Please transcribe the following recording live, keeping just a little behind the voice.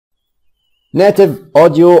native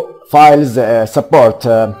audio files support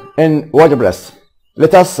in WordPress.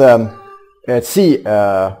 Let us see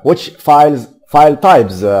which file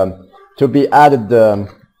types to be added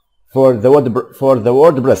for the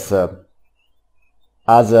WordPress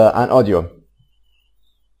as an audio.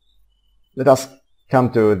 Let us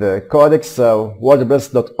come to the codex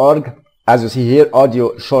wordpress.org. As you see here,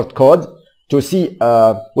 audio shortcode, to see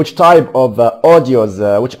which type of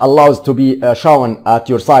audios which allows to be shown at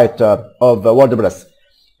your site of WordPress: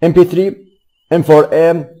 MP3,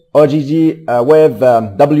 M4A, OGG, WAV,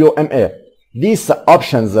 WMA. These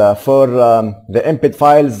options for the embed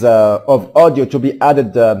files of audio to be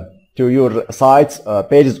added to your sites,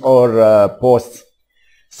 pages, or posts.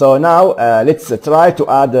 So now let's try to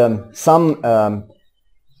add some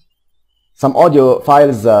audio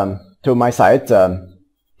files to my site.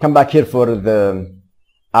 Come back here for the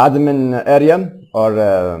admin area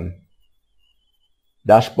or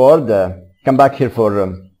dashboard. Come back here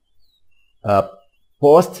for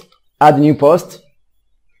post. Add a new post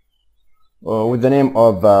with the name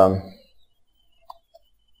of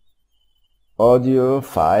audio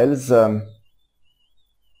files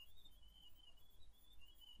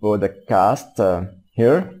for the cast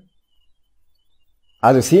here,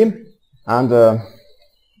 as you see, and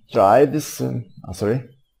try this.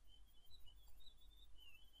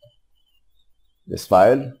 This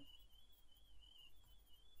file.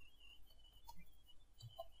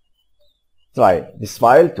 Try this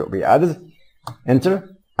file to be added. Enter.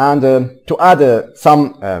 And to add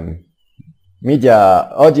some media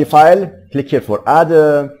audio file, click here for add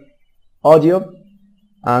audio,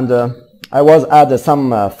 and I was add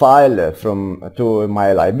some file to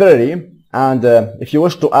my library. And if you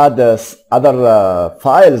wish to add other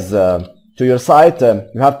files to your site,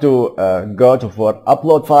 you have to go for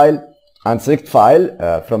upload file and select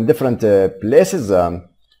file from different places on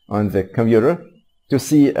the computer to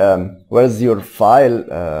see where is your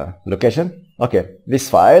file location. Okay, this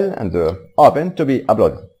file, and open to be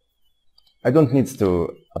uploaded. I don't need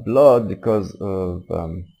to upload because of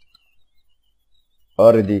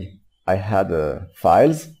already I had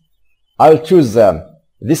files. I'll choose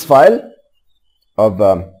this file of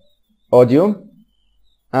audio,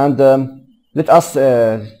 and let us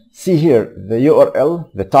see here the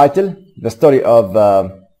URL, the title, the story of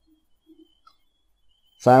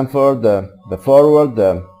Sanford, the forward,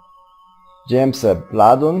 James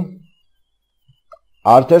Pladon,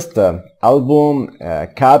 artist, album,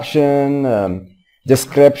 caption,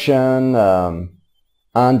 description,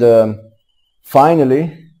 and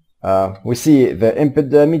finally we see the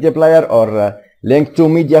embed media player or link to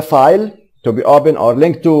media file to be open, or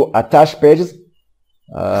link to attached pages.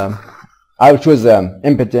 I will choose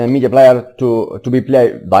embed media player to be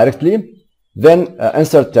played directly. Then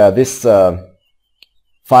insert this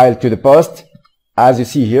file to the post. As you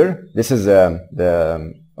see here, this is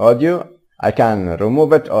the audio. I can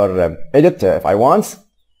remove it or edit if I want.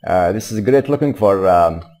 This is great looking for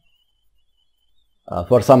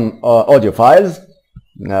some audio files.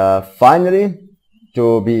 Finally,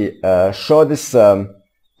 to be show this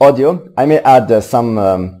audio, I may add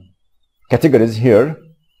some categories here.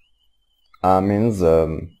 Means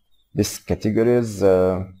this categories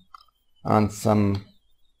and some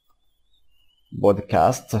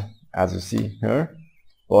podcast, as you see here,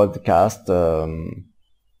 podcast,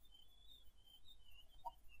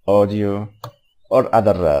 audio, or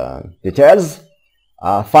other details.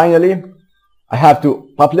 Finally, I have to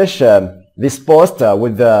publish this post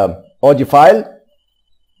with the audio file,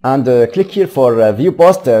 and click here for view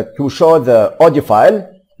post to show the audio file.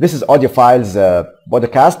 This is audio files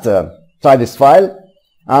podcast. Try this file,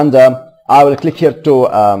 and I will click here to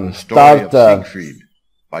Story start. of Siegfried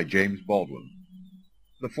by James Baldwin.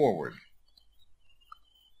 The foreword.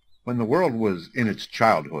 When the world was in its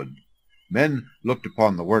childhood, men looked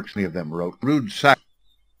upon the works many of them wrote rude sac.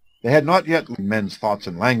 They had not yet learned men's thoughts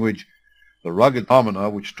and language, the rugged phenomena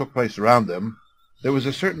which took place around them. There was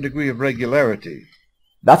a certain degree of regularity.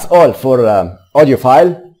 That's all for audio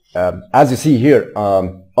file. As you see here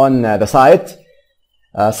on the site.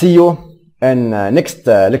 See you in next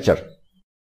lecture.